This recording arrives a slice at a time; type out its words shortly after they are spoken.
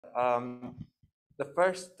The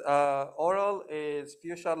first oral is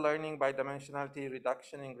few-shot learning by dimensionality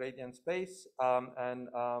reduction in gradient space, and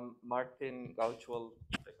Martin Gauch will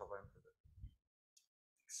take over.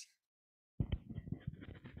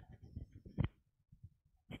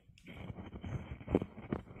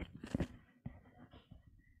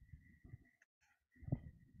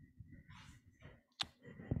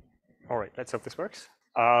 All right, let's hope this works.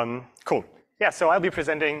 Cool. Yeah, so I'll be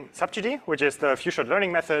presenting SubGD, which is the few-shot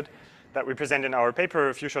learning method that we present in our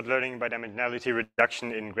paper, Few-Shot Learning by Dimensionality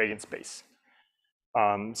Reduction in Gradient Space.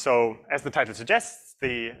 So as the title suggests,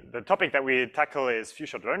 the topic that we tackle is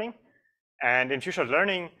few-shot learning. And in few-shot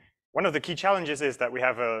learning, one of the key challenges is that we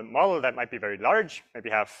have a model that might be very large, maybe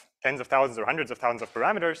have tens of thousands or hundreds of thousands of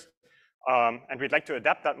parameters. And we'd like to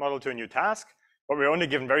adapt that model to a new task, but we're only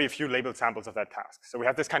given very few labeled samples of that task. So we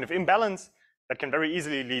have this kind of imbalance that can very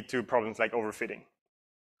easily lead to problems like overfitting.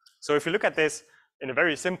 So if you look at this in a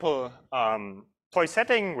very simple toy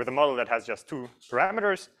setting with a model that has just 2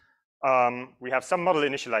 parameters, we have some model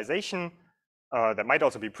initialization that might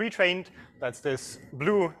also be pre-trained. That's this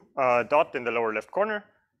blue dot in the lower left corner.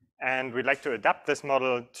 And we'd like to adapt this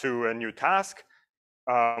model to a new task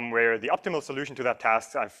where the optimal solution to that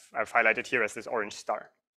task I've highlighted here as this orange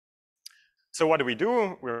star. So what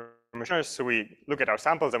do? We're machiners, so we look at our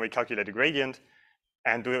samples and we calculate a gradient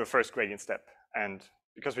and do the first gradient step. And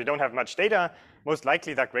because we don't have much data, most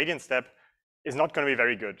likely that gradient step is not going to be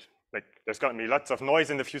very good. Like there's going to be lots of noise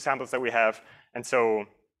in the few samples that we have, and so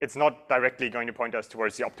it's not directly going to point us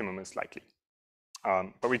towards the optimum most likely.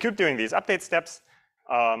 But we keep doing these update steps,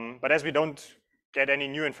 but as we don't get any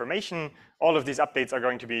new information, all of these updates are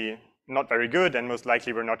going to be not very good, and most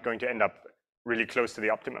likely we're not going to end up really close to the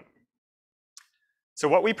optimum. So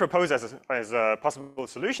what we propose as a possible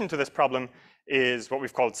solution to this problem is what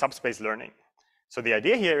we've called subspace learning. So the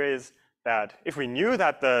idea here is that if we knew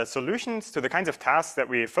that the solutions to the kinds of tasks that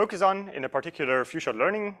we focus on in a particular few-shot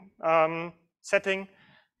learning setting,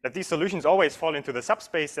 that these solutions always fall into the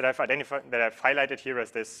subspace that I've highlighted here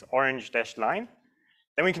as this orange dashed line,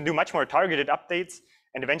 then we can do much more targeted updates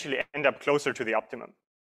and eventually end up closer to the optimum.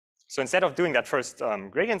 So instead of doing that first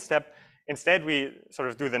gradient step, instead we sort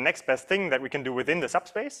of do the next best thing that we can do within the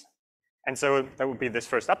subspace. And so that would be this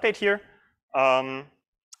first update here.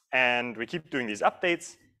 And we keep doing these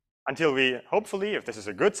updates until we, hopefully, if this is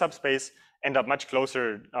a good subspace, end up much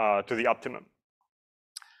closer to the optimum.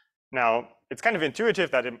 Now, it's kind of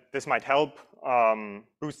intuitive that this might help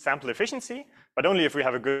boost sample efficiency, but only if we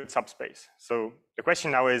have a good subspace. So the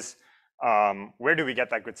question now is, where do we get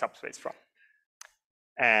that good subspace from?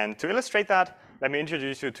 And to illustrate that, let me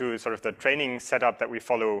introduce you to sort of the training setup that we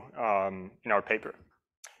follow in our paper.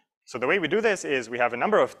 So the way we do this is we have a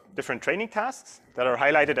number of different training tasks that are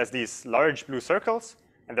highlighted as these large blue circles.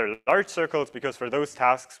 And they're large circles because for those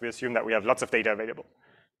tasks, we assume that we have lots of data available.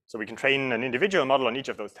 So we can train an individual model on each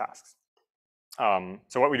of those tasks.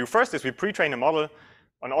 So what we do first is we pre-train a model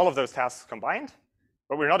on all of those tasks combined,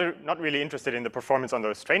 but we're not really interested in the performance on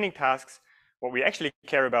those training tasks. What we actually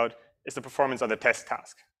care about is the performance on the test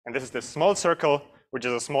task. And this is this small circle, which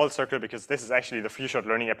is a small circle because this is actually the few-shot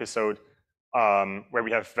learning episode where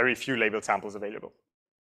we have very few labeled samples available.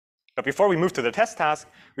 But before we move to the test task,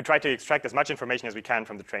 we try to extract as much information as we can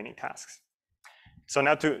from the training tasks. So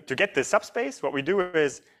now to get this subspace, what we do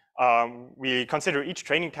is we consider each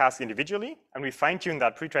training task individually, and we fine-tune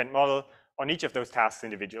that pre-trained model on each of those tasks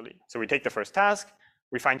individually. So we take the first task,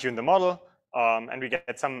 we fine-tune the model, and we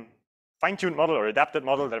get some fine-tuned model or adapted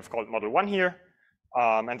model that I've called model 1 here.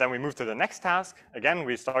 And then we move to the next task. Again,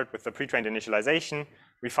 we start with the pre-trained initialization,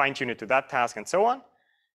 we fine-tune it to that task, and so on.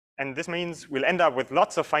 And this means we'll end up with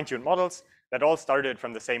lots of fine-tuned models that all started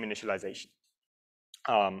from the same initialization.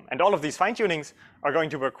 And all of these fine-tunings are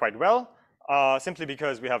going to work quite well, simply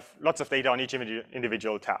because we have lots of data on each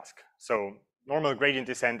individual task. So normal gradient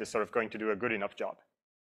descent is sort of going to do a good enough job,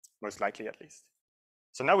 most likely at least.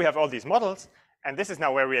 So now we have all these models, and this is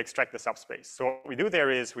now where we extract the subspace. So what we do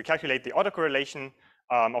there is we calculate the autocorrelation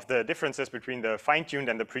of the differences between the fine-tuned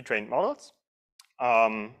and the pre-trained models.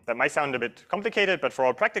 That might sound a bit complicated, but for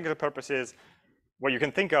all practical purposes, what you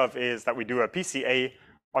can think of is that we do a PCA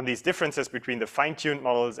on these differences between the fine-tuned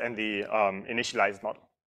models and the initialized model.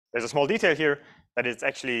 There's a small detail here that it's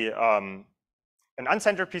actually an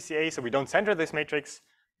uncentered PCA, so we don't center this matrix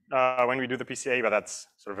when we do the PCA, but that's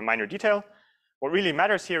sort of a minor detail. What really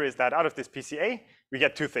matters here is that out of this PCA, we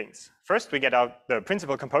get 2 things. First, we get out the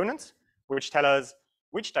principal components, which tell us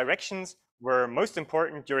which directions were most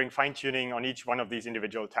important during fine-tuning on each one of these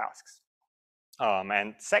individual tasks.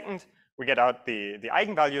 And second, we get out the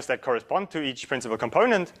eigenvalues that correspond to each principal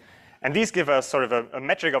component. And these give us sort of a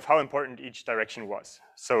metric of how important each direction was.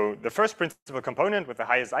 So the first principal component with the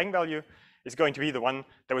highest eigenvalue is going to be the one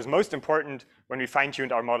that was most important when we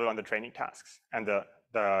fine-tuned our model on the training tasks. And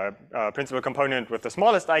the principal component with the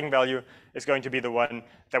smallest eigenvalue is going to be the one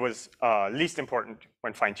that was least important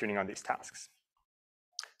when fine-tuning on these tasks.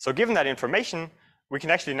 So given that information, we can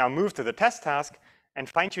actually now move to the test task and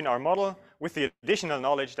fine-tune our model with the additional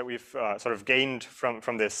knowledge that we've sort of gained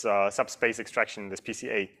from this subspace extraction, this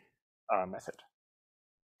PCA method.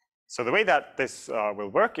 So the way that this will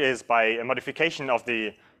work is by a modification of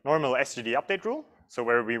the normal SGD update rule. So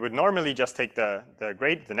where we would normally just take the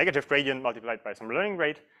negative gradient multiplied by some learning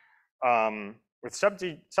rate. With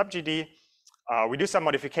sub-GD, we do some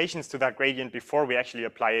modifications to that gradient before we actually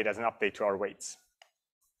apply it as an update to our weights.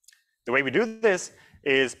 The way we do this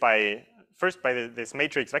is first by this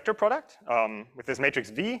matrix vector product with this matrix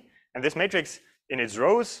V, and this matrix in its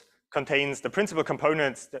rows contains the principal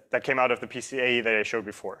components that came out of the PCA that I showed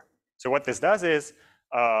before. So what this does is,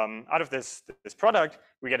 out of this product,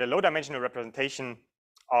 we get a low-dimensional representation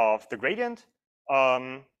of the gradient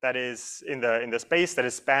that is in the space that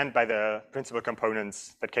is spanned by the principal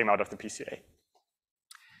components that came out of the PCA.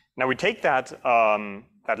 Now we take that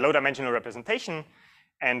low-dimensional representation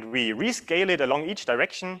and we rescale it along each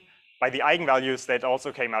direction by the eigenvalues that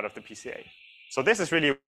also came out of the PCA. So this is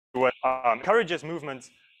really what encourages movements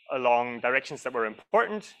along directions that were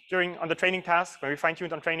important on the training task, when we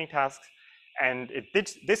fine-tuned on training tasks, and it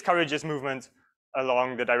discourages movement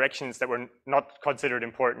along the directions that were not considered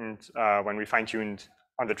important when we fine-tuned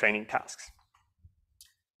on the training tasks.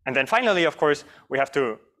 And then finally, of course, we have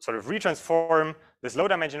to sort of retransform this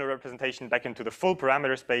low-dimensional representation back into the full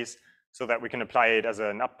parameter space so that we can apply it as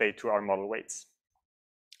an update to our model weights.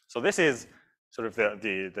 So this is sort of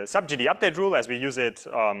the sub-GD update rule as we use it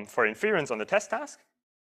for inference on the test task.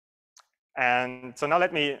 And so now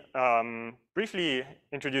let me briefly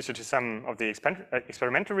introduce you to some of the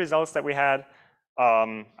experimental results that we had.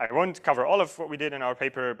 I won't cover all of what we did in our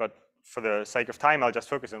paper, but for the sake of time, I'll just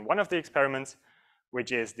focus on one of the experiments,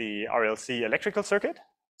 which is the RLC electrical circuit.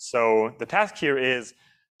 So the task here is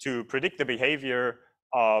to predict the behavior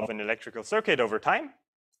of an electrical circuit over time.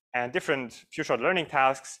 And different few-shot learning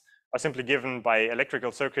tasks are simply given by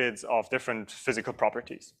electrical circuits of different physical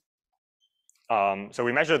properties. So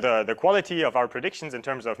we measure the quality of our predictions in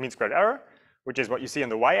terms of mean squared error, which is what you see on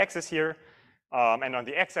the y-axis here. And on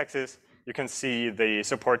the x-axis, you can see the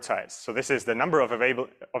support size. So this is the number of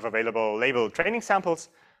available labeled training samples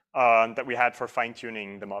that we had for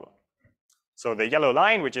fine-tuning the model. So the yellow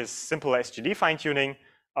line, which is simple SGD fine-tuning,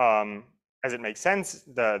 as it makes sense,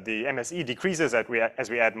 the MSE decreases as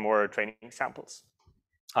we add more training samples.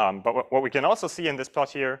 But what we can also see in this plot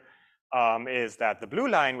here is that the blue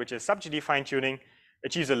line, which is sub-GD fine-tuning,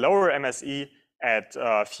 achieves a lower MSE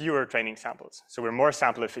at fewer training samples. So we're more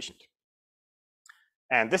sample efficient.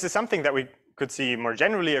 And this is something that we could see more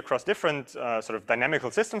generally across different sort of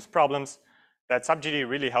dynamical systems problems, that sub-GD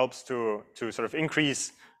really helps to sort of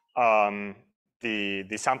increase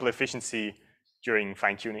the sample efficiency during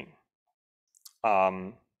fine-tuning.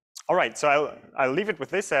 All right, so I'll leave it with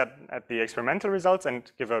this at the experimental results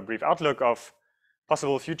and give a brief outlook of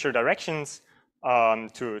possible future directions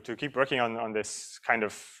to keep working on this kind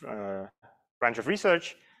of branch of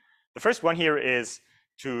research. The first one here is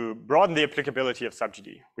to broaden the applicability of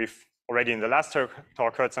sub-GD. We've already in the last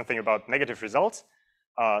talk heard something about negative results.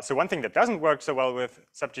 So one thing that doesn't work so well with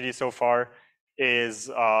sub-GD so far is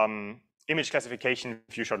image classification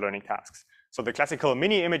few-shot learning tasks. So the classical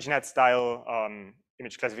mini ImageNet style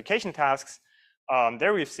image classification tasks,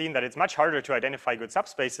 there we've seen that it's much harder to identify good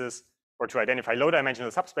subspaces or to identify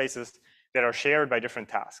low-dimensional subspaces that are shared by different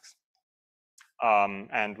tasks.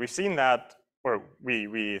 And we've seen that, or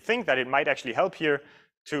we think that it might actually help here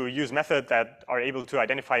to use methods that are able to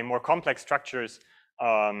identify more complex structures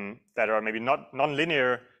that are maybe not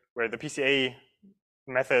non-linear, where the PCA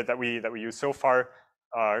method that we use so far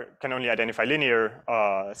can only identify linear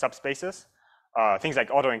subspaces. Things like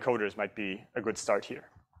autoencoders might be a good start here.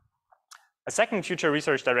 A second future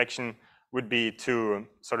research direction would be to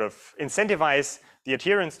sort of incentivize the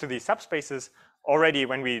adherence to these subspaces already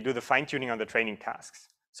when we do the fine-tuning on the training tasks.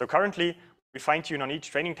 So currently, we fine-tune on each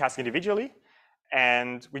training task individually,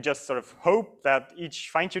 and we just sort of hope that each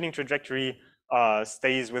fine-tuning trajectory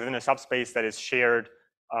stays within a subspace that is shared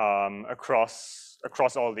across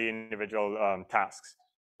all the individual tasks.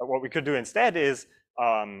 But what we could do instead is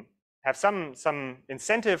have some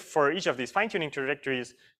incentive for each of these fine-tuning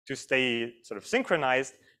trajectories to stay sort of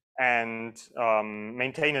synchronized and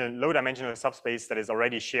maintain a low-dimensional subspace that is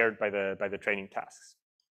already shared by the training tasks.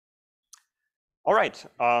 All right,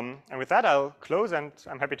 and with that, I'll close, and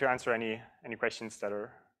I'm happy to answer any questions that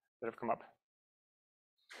have come up.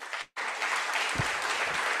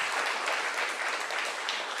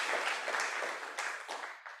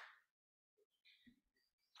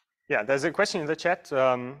 Yeah, there's a question in the chat.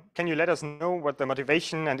 Can you let us know what the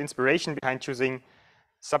motivation and inspiration behind choosing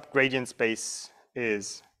subgradient space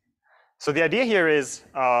is? So the idea here is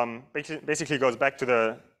basically goes back to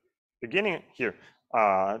the beginning here,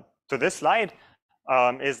 to this slide,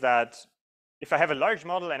 is that if I have a large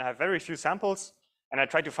model and I have very few samples, and I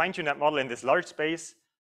try to fine-tune that model in this large space,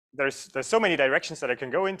 there's so many directions that I can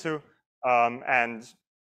go into, and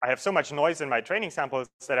I have so much noise in my training samples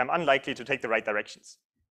that I'm unlikely to take the right directions.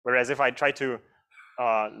 Whereas if I try to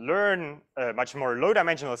learn a much more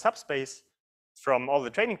low-dimensional subspace from all the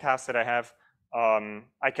training tasks that I have,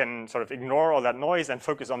 I can sort of ignore all that noise and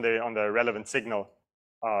focus on the relevant signal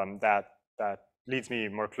that leads me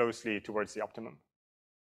more closely towards the optimum.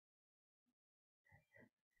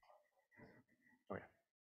 Oh, yeah.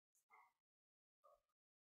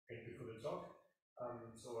 Thank you for the talk.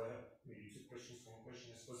 So I have maybe two questions. One question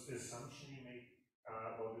is, what's the assumption you make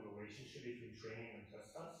about the relationship between training and test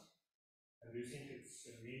tasks? And do you think it's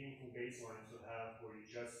a meaningful baseline to have where you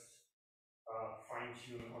just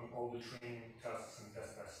fine-tune on all the training tasks and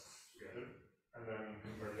test tasks together, and then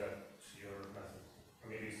compare that to your method? Or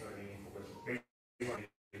maybe it's not meaningful, but baseline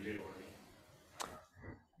you did already.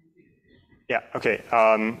 Yeah, okay.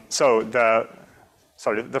 So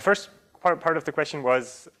the first part of the question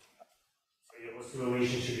was, what's the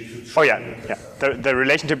relationship between training and test tasks? The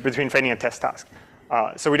relationship between training and test tasks.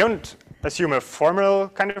 So we don't assume a formal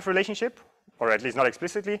kind of relationship, or at least not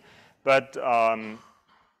explicitly, but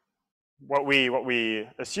what we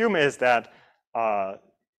assume is that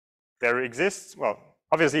there exists, well,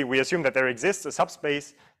 obviously we assume that there exists a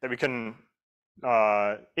subspace that we can,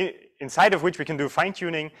 inside of which we can do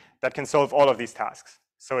fine-tuning that can solve all of these tasks.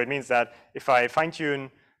 So it means that if I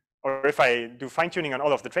fine-tune, or if I do fine-tuning on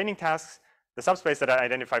all of the training tasks, the subspace that I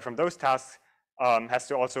identify from those tasks has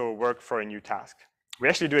to also work for a new task. We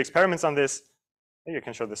actually do experiments on this. Maybe you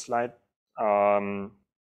can show this slide.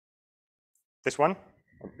 This one,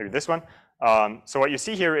 or maybe this one. So what you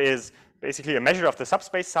see here is basically a measure of the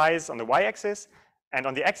subspace size on the y-axis, and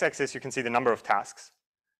on the x-axis you can see the number of tasks.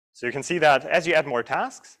 So you can see that as you add more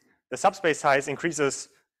tasks, the subspace size increases,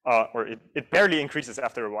 or it barely increases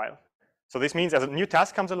after a while. So this means as a new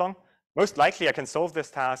task comes along, most likely I can solve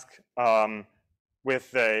this task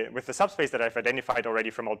with the subspace that I've identified already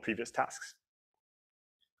from all previous tasks.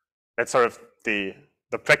 That's sort of the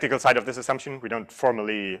practical side of this assumption. We don't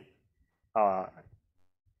formally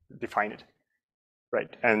define it,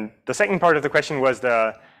 right? And the second part of the question was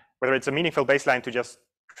whether it's a meaningful baseline to just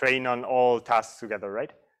train on all tasks together,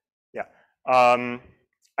 right? Yeah.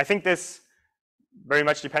 I think this very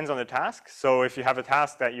much depends on the task. So if you have a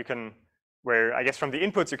task that you can, where I guess from the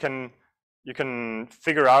inputs you can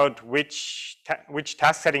figure out which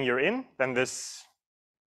task setting you're in, then this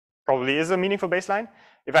probably is a meaningful baseline.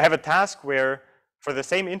 If I have a task where for the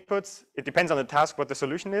same inputs, it depends on the task what the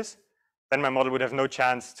solution is, then my model would have no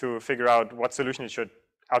chance to figure out what solution it should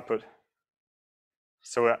output.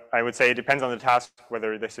 So I would say it depends on the task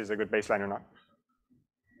whether this is a good baseline or not.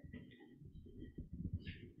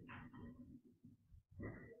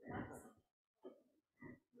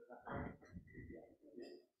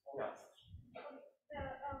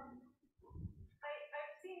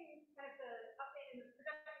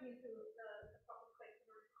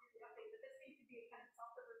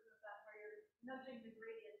 Nudging the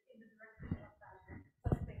gradient in the direction of that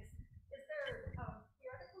subspace. Is there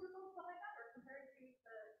theoretical results behind that, or comparing to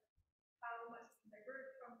how much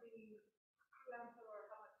diverge from the answer or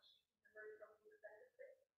how much diverge from the effective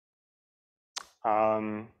space?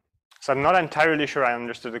 So I'm not entirely sure I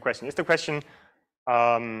understood the question. Is the question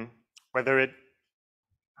how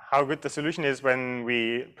good the solution is when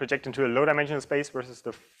we project into a low-dimensional space versus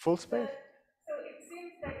the full space? So it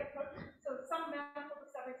seems like some manifold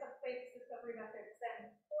discovery subspace discovery methods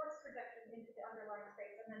then force projection into the underlying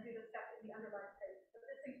space and then do the step in the underlying space. But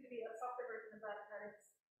this seems to be a softer version of that, that it's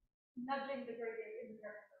nudging the gradient in the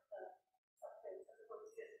direction of the subspace as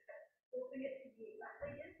opposed to just forcing it to be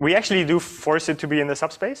exactly in. We actually do force it to be in the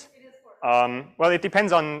subspace. It is forced. Well, it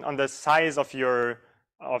depends on the size of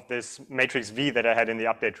this matrix V that I had in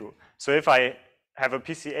the update rule. So if I have a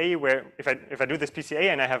PCA where if I do this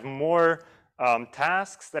PCA and I have more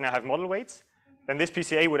tasks than I have model weights, then this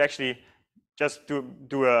PCA would actually just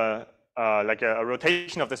do a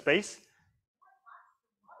rotation of the space.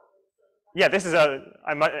 Yeah, this is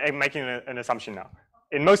I'm making an assumption now.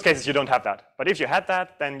 In most cases, you don't have that. But if you had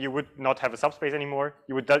that, then you would not have a subspace anymore.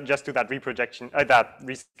 You would just do that reprojection, that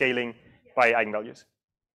rescaling by eigenvalues.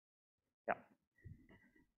 Yeah.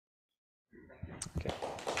 Okay.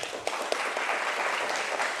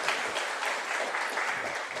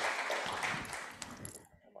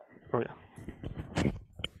 Oh yeah.